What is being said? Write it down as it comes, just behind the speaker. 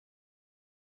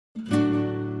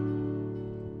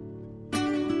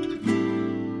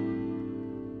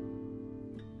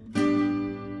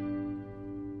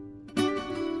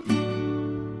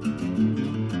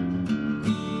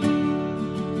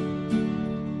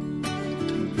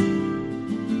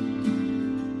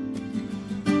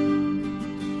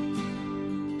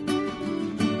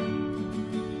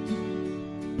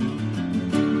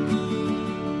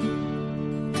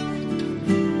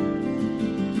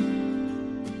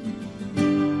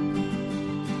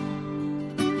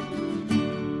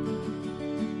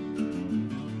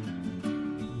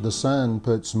the sun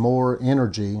puts more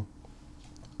energy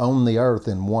on the earth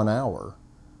in 1 hour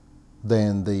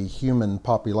than the human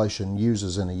population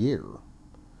uses in a year.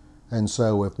 And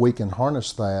so if we can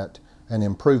harness that and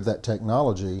improve that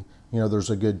technology, you know, there's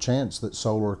a good chance that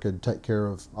solar could take care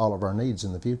of all of our needs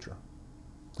in the future.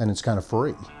 And it's kind of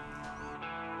free.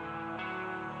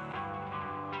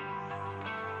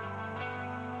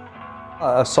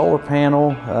 A solar panel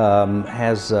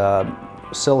has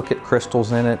silicate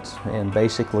crystals in it, and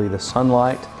basically the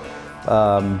sunlight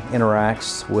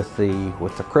interacts with the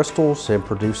crystals and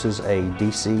produces a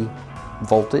DC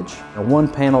voltage. Now, one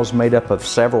panel is made up of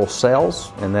several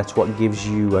cells, and that's what gives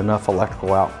you enough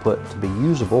electrical output to be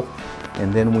usable.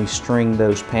 And then we string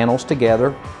those panels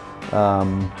together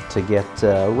to get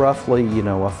roughly, you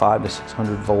know, a 500 to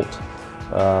 600 volt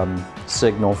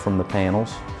signal from the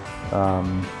panels.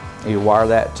 You wire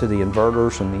that to the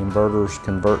inverters, and the inverters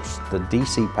converts the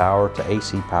DC power to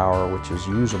AC power, which is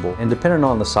usable. And depending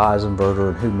on the size inverter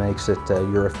and who makes it,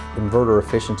 your inverter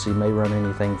efficiency may run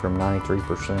anything from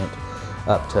 93%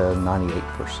 up to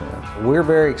 98%. We're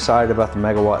very excited about the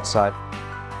megawatt side.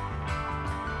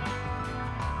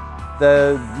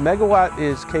 The megawatt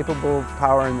is capable of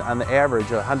powering, on the average,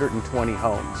 120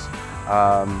 homes.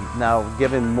 Now,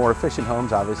 given more efficient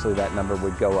homes, obviously that number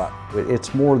would go up.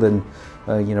 It's more than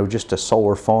you know, just a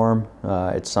solar farm.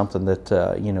 It's something that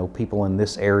you know, people in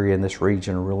this area, in this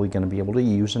region, are really going to be able to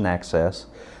use and access,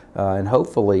 and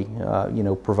hopefully you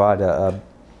know, provide a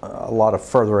lot of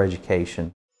further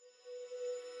education.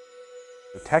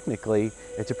 Technically,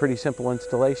 it's a pretty simple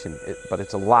installation, but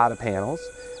it's a lot of panels.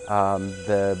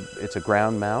 It's a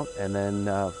ground mount, and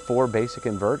then 4 basic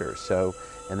inverters.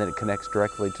 And then it connects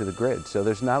directly to the grid. So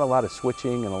there's not a lot of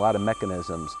switching and a lot of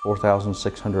mechanisms.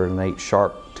 4,608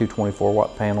 Sharp 224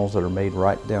 watt panels that are made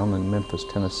right down in Memphis,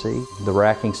 Tennessee. The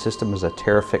racking system is a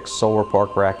Terrafix solar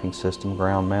park racking system,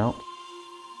 ground mount.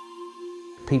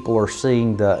 People are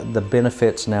seeing the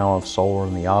benefits now of solar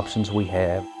and the options we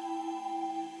have.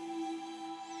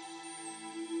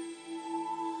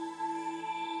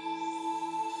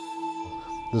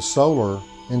 The solar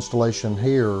installation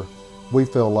here, we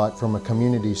feel like from a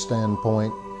community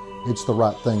standpoint, it's the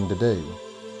right thing to do.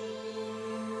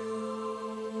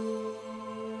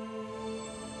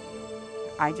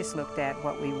 I just looked at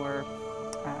what we were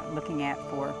looking at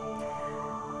for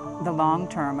the long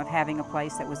term of having a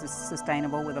place that was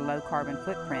sustainable with a low carbon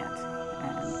footprint,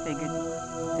 and figured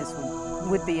this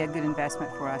would be a good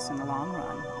investment for us in the long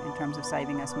run in terms of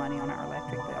saving us money on our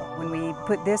electric bill. When we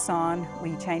put this on,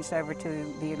 we changed over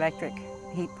to the electric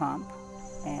heat pump,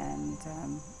 and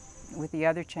with the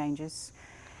other changes,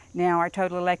 now our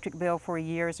total electric bill for a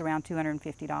year is around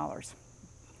 $250.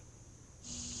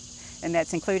 And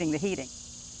that's including the heating.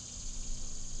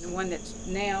 The one that's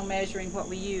now measuring what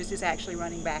we use is actually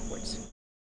running backwards.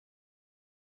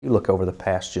 You look over the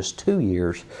past just 2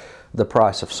 years, the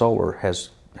price of solar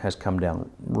has come down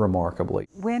remarkably.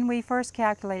 When we first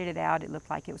calculated it out, it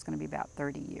looked like it was going to be about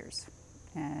 30 years.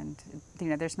 And you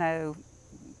know, there's no,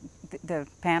 the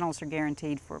panels are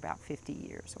guaranteed for about 50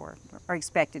 years, or are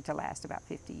expected to last about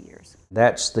 50 years.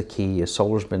 That's the key, is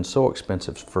solar's been so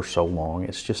expensive for so long,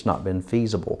 it's just not been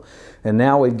feasible. And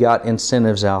now we've got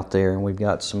incentives out there, and we've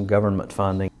got some government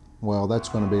funding. Well, that's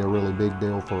going to be a really big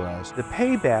deal for us. The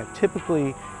payback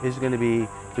typically is going to be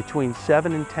between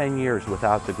 7 and 10 years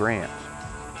without the grants.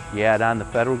 You add on the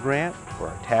federal grant or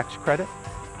a tax credit,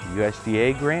 the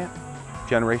USDA grant,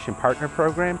 Generation Partner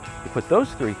Program, you put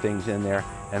those 3 things in there,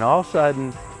 and all of a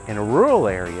sudden, in a rural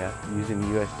area, using the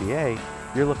USDA,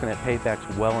 you're looking at paybacks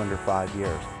well under 5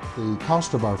 years. The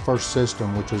cost of our first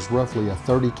system, which is roughly a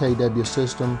 30 kW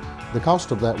system, the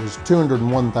cost of that was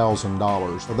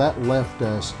 $201,000. So that left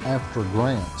us, after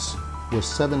grants, with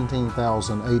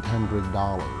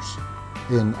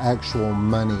 $17,800 in actual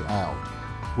money out.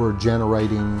 We're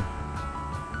generating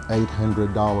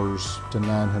 $800 to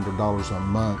 $900 a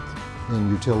month in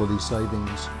utility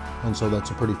savings, and so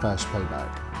that's a pretty fast payback.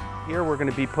 Here we're going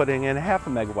to be putting in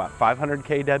 0.5 megawatt, 500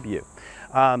 kW.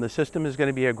 The system is going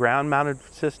to be a ground-mounted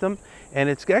system, and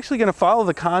it's actually going to follow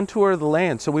the contour of the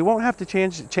land, so we won't have to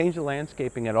change the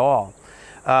landscaping at all.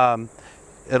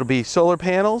 It'll be solar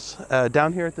panels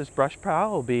down here at this brush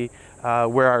pile. Will be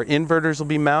where our inverters will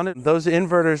be mounted. Those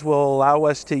inverters will allow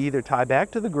us to either tie back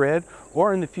to the grid,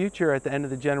 or in the future, at the end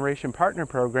of the Generation Partner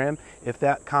Program, if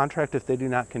they do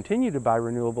not continue to buy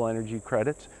renewable energy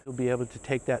credits, you'll be able to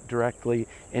take that directly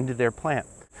into their plant.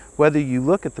 Whether you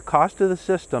look at the cost of the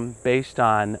system based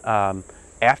on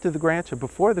after the grants or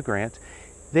before the grants,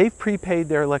 they've prepaid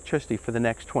their electricity for the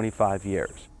next 25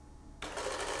 years.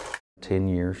 10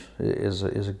 years is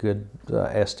a good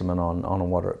estimate on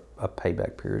what a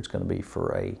payback period is going to be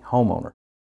for a homeowner.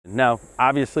 Now,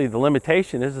 obviously the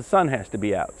limitation is the sun has to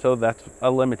be out, so that's a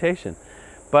limitation.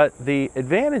 But the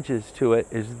advantages to it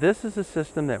is this is a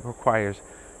system that requires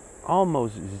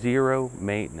almost zero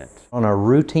maintenance. On a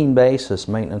routine basis,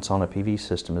 maintenance on a PV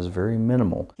system is very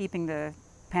minimal. Keeping the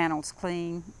panels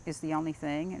clean is the only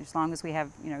thing. As long as we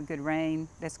have good rain,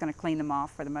 that's going to clean them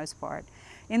off for the most part.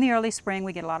 In the early spring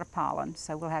we get a lot of pollen,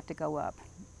 so we'll have to go up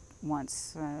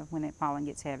once when that pollen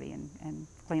gets heavy and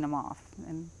clean them off,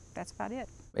 and that's about it.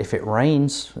 If it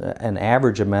rains, an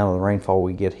average amount of the rainfall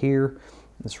we get here,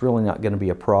 it's really not going to be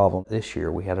a problem. This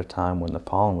year we had a time when the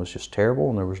pollen was just terrible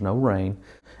and there was no rain.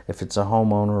 If it's a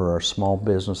homeowner or a small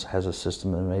business has a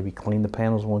system, then maybe clean the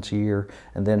panels once a year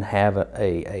and then have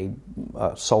a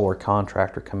solar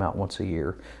contractor come out once a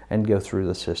year and go through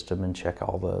the system and check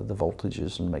all the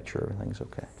voltages and make sure everything's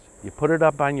okay. You put it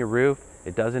up on your roof,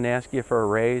 it doesn't ask you for a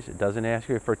raise, it doesn't ask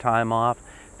you for time off.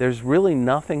 There's really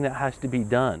nothing that has to be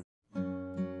done.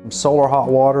 Solar hot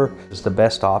water is the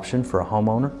best option for a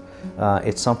homeowner.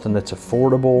 It's something that's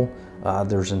affordable.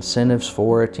 There's incentives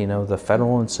for it. The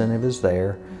federal incentive is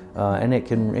there, and it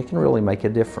can really make a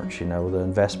difference. The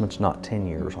investment's not 10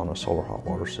 years on a solar hot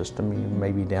water system. You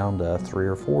may be down to 3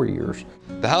 or 4 years.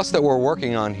 The house that we're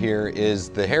working on here is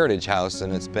the Heritage House,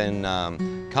 and it's been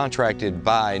contracted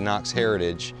by Knox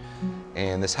Heritage.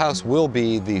 And this house will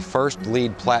be the first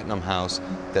LEED Platinum house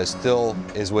that still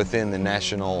is within the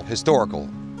National Historical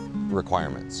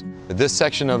requirements. This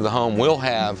section of the home will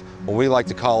have what we like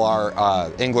to call our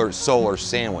Englert Solar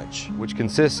Sandwich, which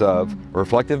consists of a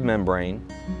reflective membrane,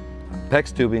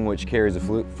 PEX tubing, which carries a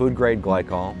food-grade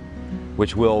glycol,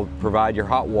 which will provide your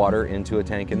hot water into a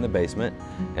tank in the basement,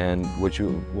 and which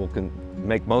will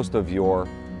make most of your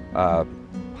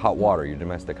hot water, your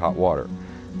domestic hot water.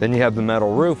 Then you have the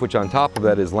metal roof, which on top of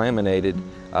that is laminated,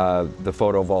 the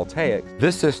photovoltaic.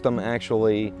 This system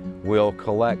actually will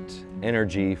collect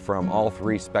energy from all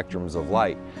 3 spectrums of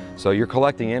light. So you're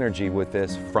collecting energy with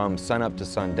this from sun up to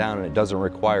sundown, and it doesn't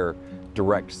require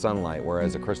direct sunlight,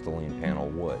 whereas a crystalline panel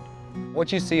would.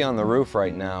 What you see on the roof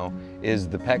right now is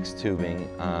the PEX tubing,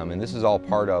 and this is all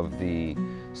part of the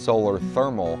solar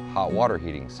thermal hot water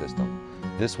heating system.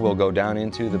 This will go down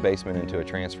into the basement into a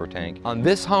transfer tank. On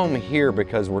this home here,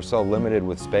 because we're so limited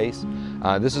with space,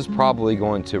 this is probably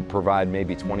going to provide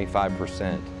maybe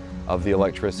 25% of the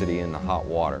electricity in the hot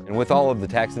water. And with all of the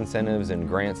tax incentives and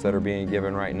grants that are being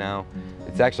given right now,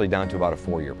 it's actually down to about a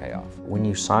 4-year payoff. When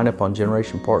you sign up on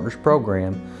Generation Partners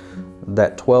program,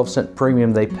 that 12-cent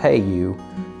premium they pay you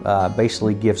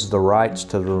basically gives the rights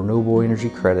to the renewable energy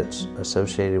credits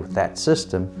associated with that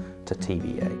system to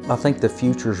TVA. I think the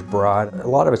future's bright. A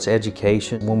lot of it's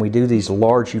education. When we do these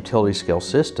large utility scale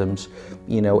systems,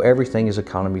 everything is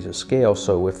economies of scale.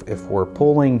 So if we're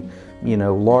pulling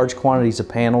large quantities of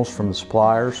panels from the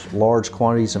suppliers, large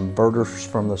quantities of inverters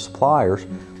from the suppliers,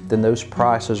 then those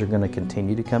prices are going to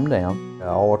continue to come down.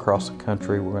 All across the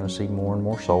country we're going to see more and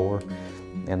more solar,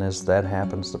 and as that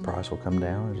happens the price will come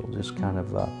down. It'll just kind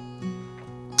of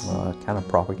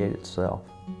propagate itself.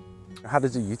 How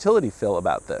does the utility feel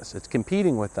about this? It's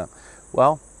competing with them.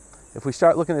 Well, if we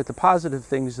start looking at the positive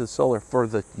things of solar for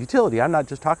the utility, I'm not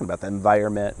just talking about the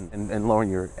environment and lowering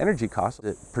your energy costs.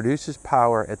 It produces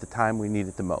power at the time we need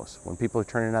it the most. When people are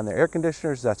turning on their air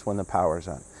conditioners, that's when the power is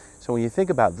on. So when you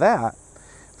think about that,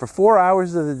 for 4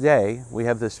 hours of the day, we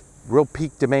have this real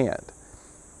peak demand.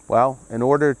 Well, in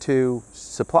order to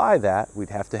supply that, we'd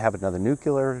have to have another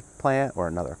nuclear plant or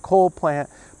another coal plant,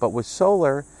 but with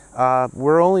solar,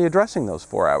 we're only addressing those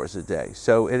 4 hours a day.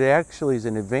 So it actually is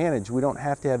an advantage. We don't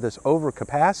have to have this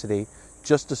overcapacity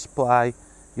just to supply,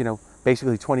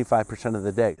 basically 25% of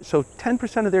the day. So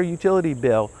 10% of their utility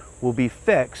bill will be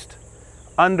fixed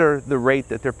under the rate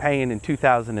that they're paying in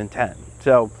 2010.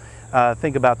 So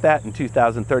think about that in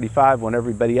 2035 when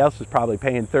everybody else is probably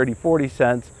paying 30, 40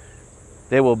 cents,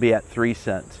 they will be at 3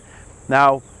 cents.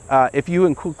 Now, if you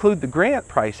include the grant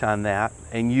price on that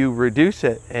and you reduce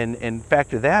it and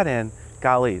factor that in,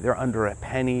 golly, they're under a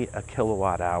penny a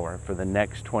kilowatt hour for the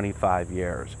next 25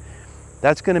 years.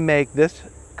 That's going to make this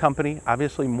company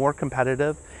obviously more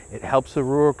competitive. It helps the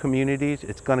rural communities.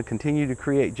 It's going to continue to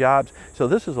create jobs. So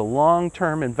this is a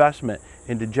long-term investment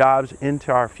into jobs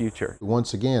into our future.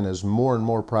 Once again, as more and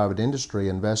more private industry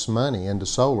invests money into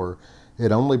solar,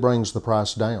 it only brings the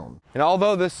price down. And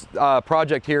although this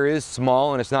project here is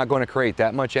small and it's not going to create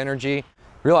that much energy,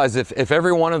 realize if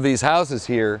every one of these houses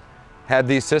here had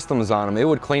these systems on them, it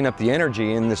would clean up the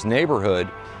energy in this neighborhood,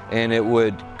 and it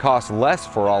would cost less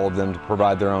for all of them to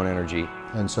provide their own energy.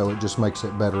 And so it just makes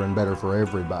it better and better for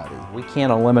everybody. We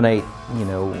can't eliminate,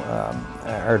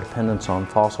 our dependence on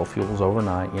fossil fuels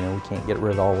overnight. We can't get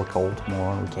rid of all the coal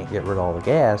tomorrow, and we can't get rid of all the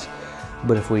gas.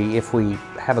 But if we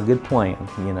have a good plan,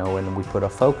 and we put a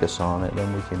focus on it,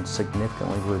 then we can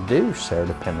significantly reduce our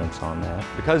dependence on that.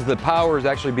 Because the power is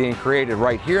actually being created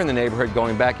right here in the neighborhood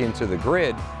going back into the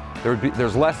grid,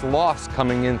 there's less loss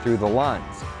coming in through the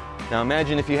lines. Now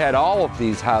imagine if you had all of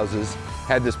these houses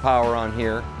had this power on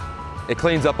here, it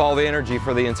cleans up all the energy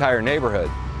for the entire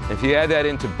neighborhood. If you add that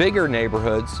into bigger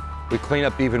neighborhoods, we clean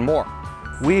up even more.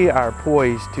 We are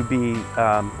poised to be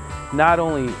not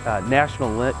only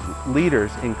national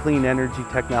leaders in clean energy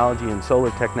technology and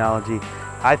solar technology,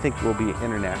 I think we'll be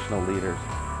international leaders.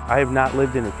 I have not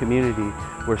lived in a community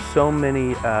where so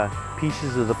many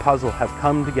pieces of the puzzle have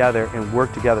come together and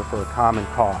worked together for a common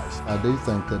cause. I do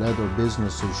think that other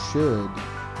businesses should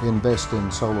invest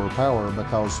in solar power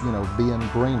because, being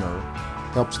greener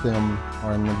helps them,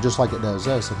 and just like it does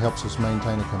us, it helps us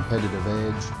maintain a competitive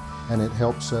edge, and it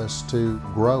helps us to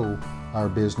grow our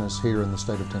business here in the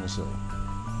state of Tennessee.